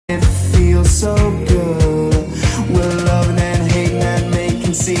so good. We're loving and hating and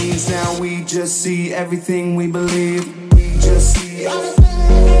making scenes. Now we just see everything we believe. We just see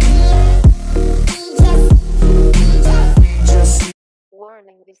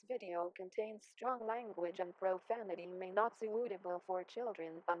Warning: this video contains strong language and profanity, may not be suitable for children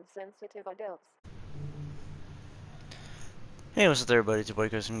and sensitive adults. Hey, what's up there, everybody? It's your boy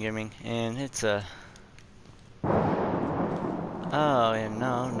Custom Gaming, and it's oh, and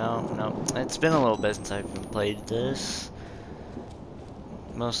no. It's been a little bit since I've played this.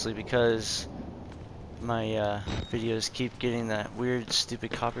 Mostly because my videos keep getting that weird,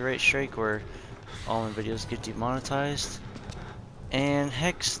 stupid copyright strike where all my videos get demonetized. And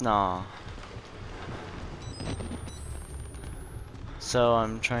hex nah. So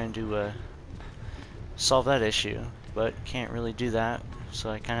I'm trying to solve that issue, but can't really do that. So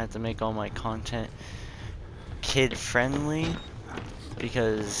I kind of have to make all my content kid-friendly,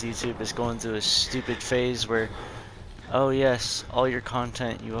 because YouTube is going through a stupid phase where, oh yes, all your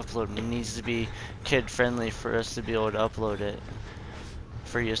content you upload needs to be kid-friendly for us to be able to upload it,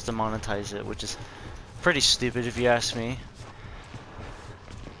 for us to monetize it, which is pretty stupid if you ask me.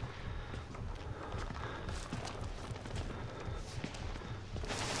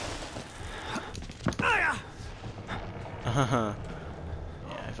 Yeah,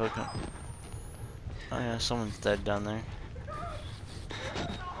 I feel like oh yeah, someone's dead down there.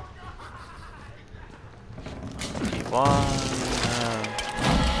 Keep on.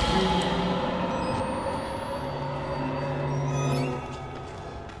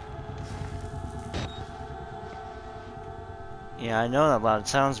 Yeah, I know that loud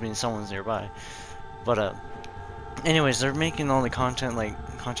sounds means someone's nearby. But anyways, they're making all the content, like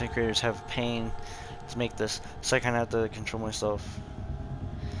content creators have pain to make this, so I kind of have to control myself.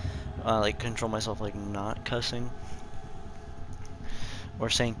 Like not cussing or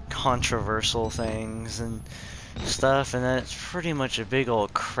saying controversial things and stuff, and that's pretty much a big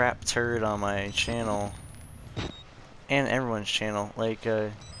old crap turd on my channel and everyone's channel. Like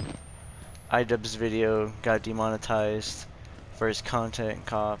iDubbbz's video got demonetized for his content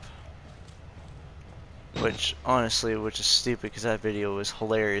cop, which is stupid because that video was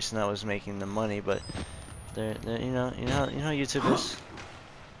hilarious and that was making the money. But they're you know how YouTube is.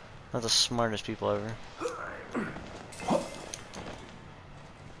 Not the smartest people ever.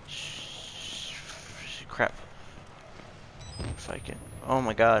 Crap. If I can. Oh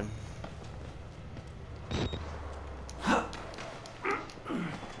my god.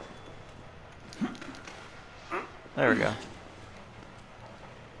 There we go.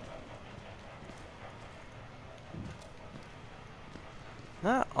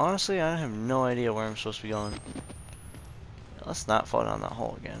 Honestly, I have no idea where I'm supposed to be going. Let's not fall down that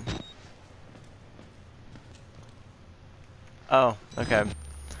hole again. Oh, okay.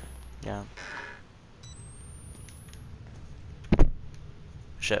 Yeah.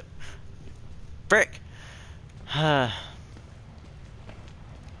 Shit. Frick! Like,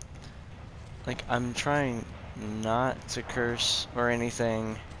 I'm trying not to curse or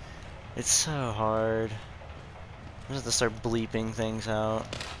anything. It's so hard. I just have to start bleeping things out.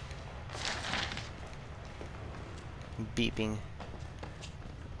 Beeping.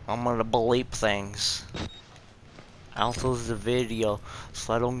 I'm gonna bleep things out of the video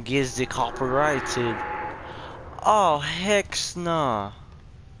so I don't get the copyrighted. Oh heck nah.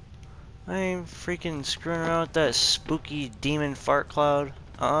 I ain't freaking screwing around with that spooky demon fart cloud.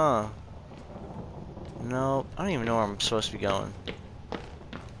 Nope. I don't even know where I'm supposed to be going.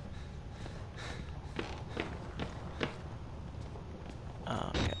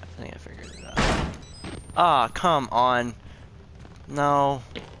 Oh, okay. I think I figured it out. Ah, come on. No.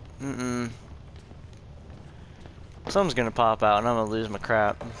 Something's gonna pop out and I'm gonna lose my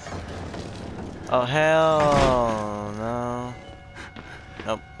crap. Oh, hell no.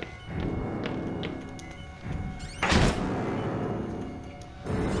 Nope.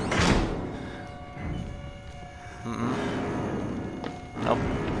 Nope.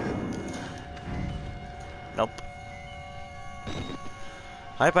 Nope.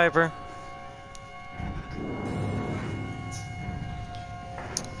 Hi, Piper.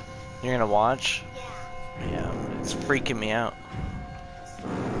 You're gonna watch? Yeah, it's freaking me out.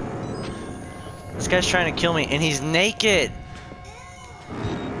 This guy's trying to kill me, and he's naked!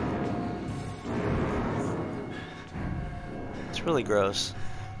 It's really gross.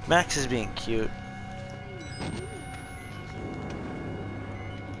 Max is being cute.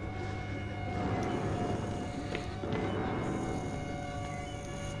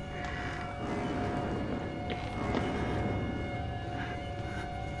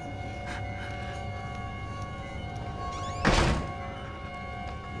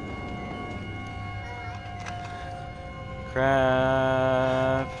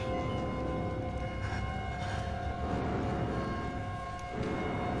 Crap.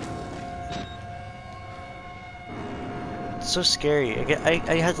 It's so scary.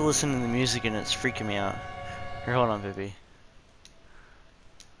 I had to listen to the music and it's freaking me out. Here, hold on, Vivi.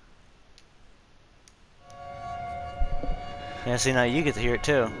 Yeah, see, now you get to hear it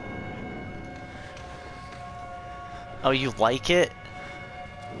too. Oh, you like it?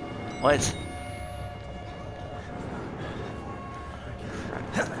 What?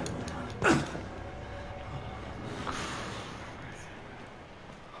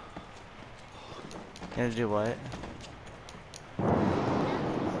 Gonna do what?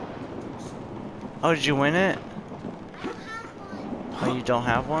 Oh, did you win it? Oh, you don't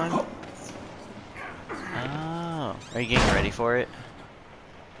have one? Oh. Are you getting ready for it?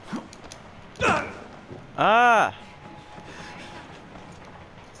 Ah!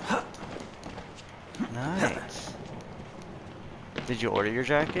 Nice. Did you order your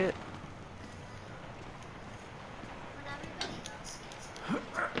jacket?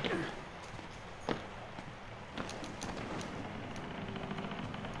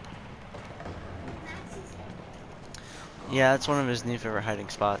 Yeah, that's one of his new favorite hiding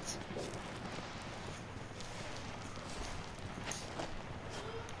spots.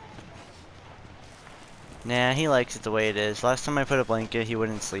 Nah, he likes it the way it is. Last time I put a blanket, he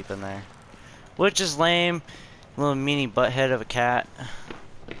wouldn't sleep in there. Which is lame. Little meanie butthead of a cat.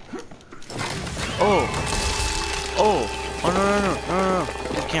 Oh! Oh! Oh, no, no, no, no, no.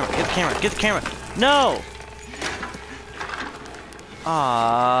 Get the camera, get the camera, get the camera! No!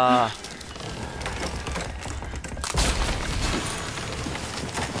 Ah.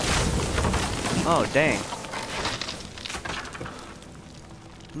 Oh, dang.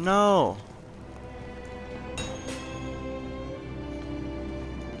 No.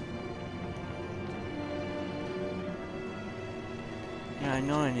 Yeah, I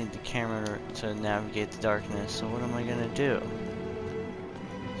know I need the camera to navigate the darkness, so what am I gonna do?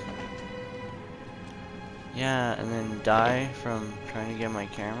 Yeah, and then die from trying to get my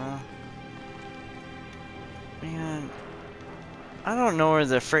camera? Man, I don't know where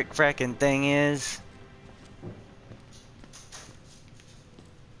the frickin' thing is.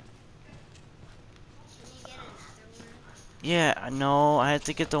 Yeah, no, I had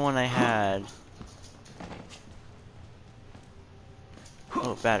to get the one I had.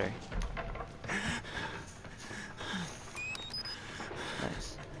 Oh, battery.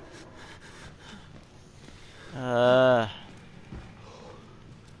 Nice.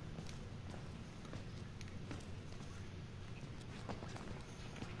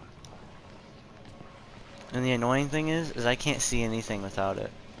 And the annoying thing is I can't see anything without it.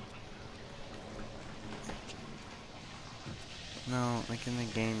 No, like in the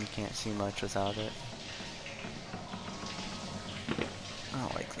game you can't see much without it. I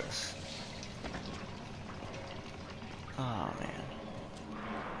don't like this. Oh man.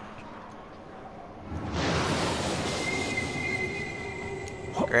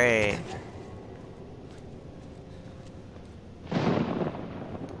 Great.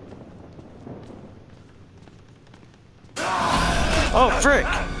 Oh, frick!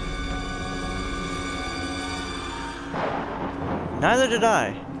 Neither did I.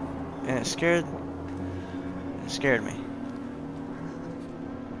 And it scared me.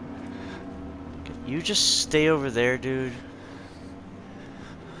 You just stay over there, dude.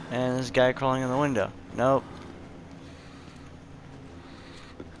 And this guy crawling in the window. Nope.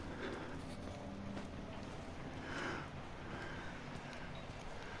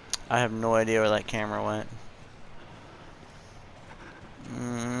 I have no idea where that camera went.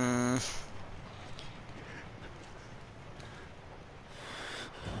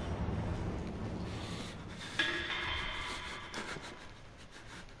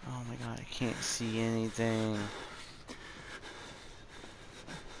 Oh my god, I can't see anything.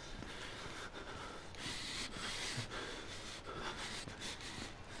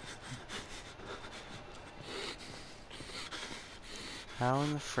 How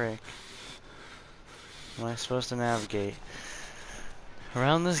in the frick am I supposed to navigate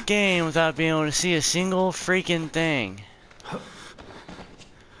around this game without being able to see a single freaking thing?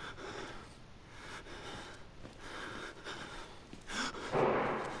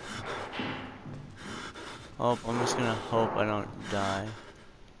 Oh, I'm just gonna hope I don't die.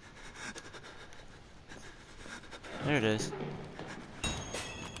 There it is.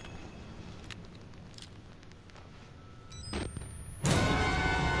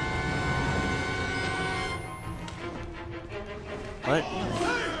 What?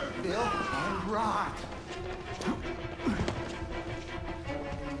 Bill, all right.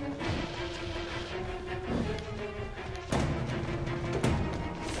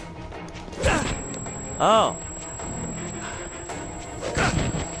 Oh.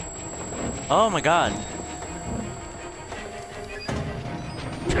 Oh my god.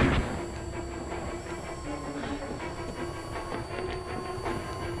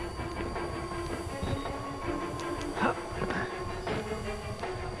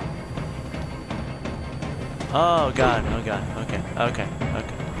 Oh god, oh god, okay, okay,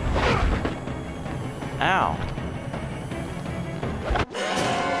 okay. Ow.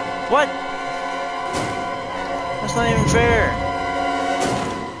 What? That's not even fair.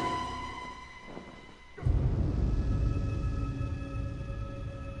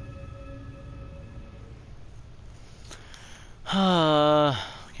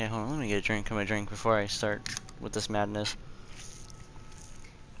 Okay, hold on, let me get a drink of my drink before I start with this madness.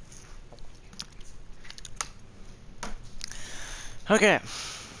 Okay.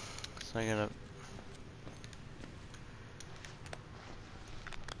 So I gotta...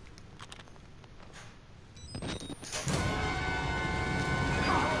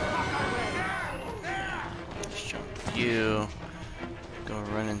 Just jump you. Go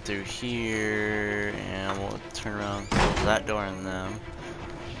running through here, and we'll turn around, close that door on them.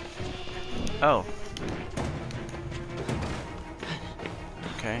 Oh.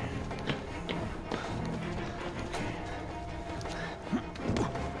 Okay.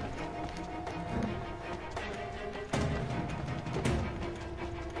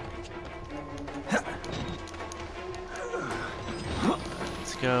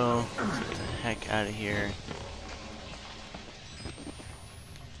 Let's go. Let's get the heck out of here.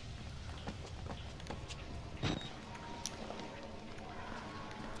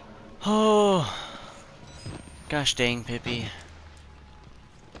 Oh, gosh dang, Pippi.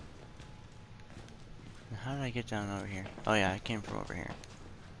 How did I get down over here? Oh yeah, I came from over here.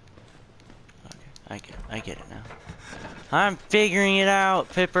 Okay, I get it now. I'm figuring it out,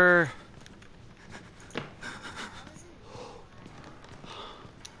 Pipper.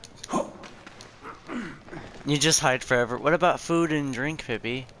 You just hide forever. What about food and drink,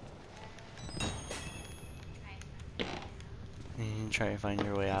 Pippi? You can try to find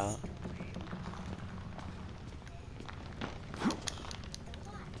your way out.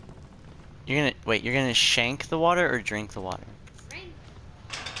 You're gonna shank the water or drink the water?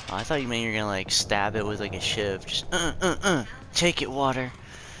 Oh, I thought you meant you're gonna like stab it with like a shiv. Just take it, water.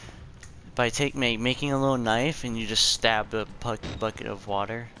 By making a little knife and you just stab the bucket of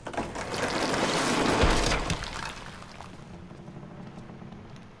water.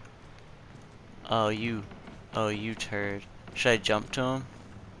 Oh you turd. Should I jump to him?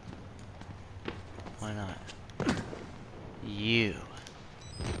 Why not? You.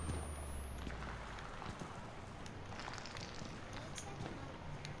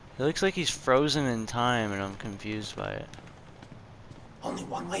 It looks like he's frozen in time and I'm confused by it. Only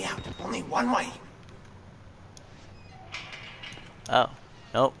one way out. Only one way. Oh.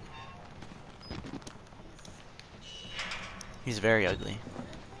 Nope. He's very ugly.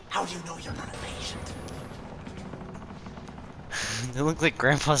 How do you know you're not a patient? They look like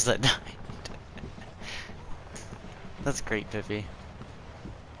grandpas that died. That's great, Pippi.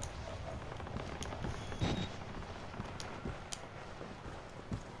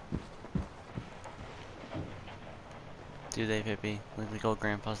 Do they, Pippi? Look like old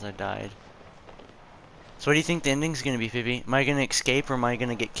grandpas that died. So what do you think the ending's gonna be, Pippi? Am I gonna escape or am I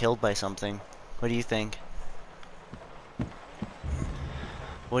gonna get killed by something? What do you think?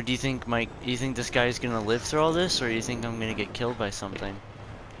 What do you think, Mike? Do you think this guy's gonna live through all this, or do you think I'm gonna get killed by something?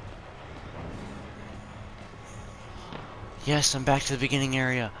 Yes, I'm back to the beginning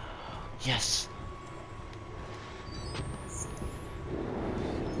area. Yes.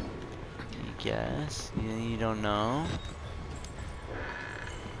 I guess. You don't know?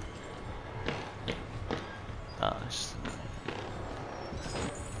 Oh, it's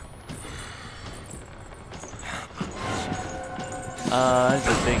that's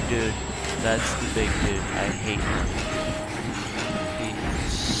a big dude. That's the big dude. I hate him. He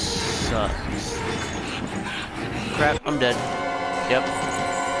sucks. Crap, I'm dead. Yep.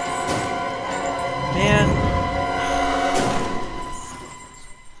 Man.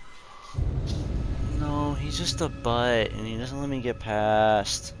 No, he's just a butt, and he doesn't let me get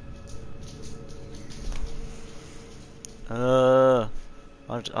past. I'll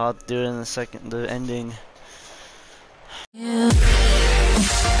do it in the ending.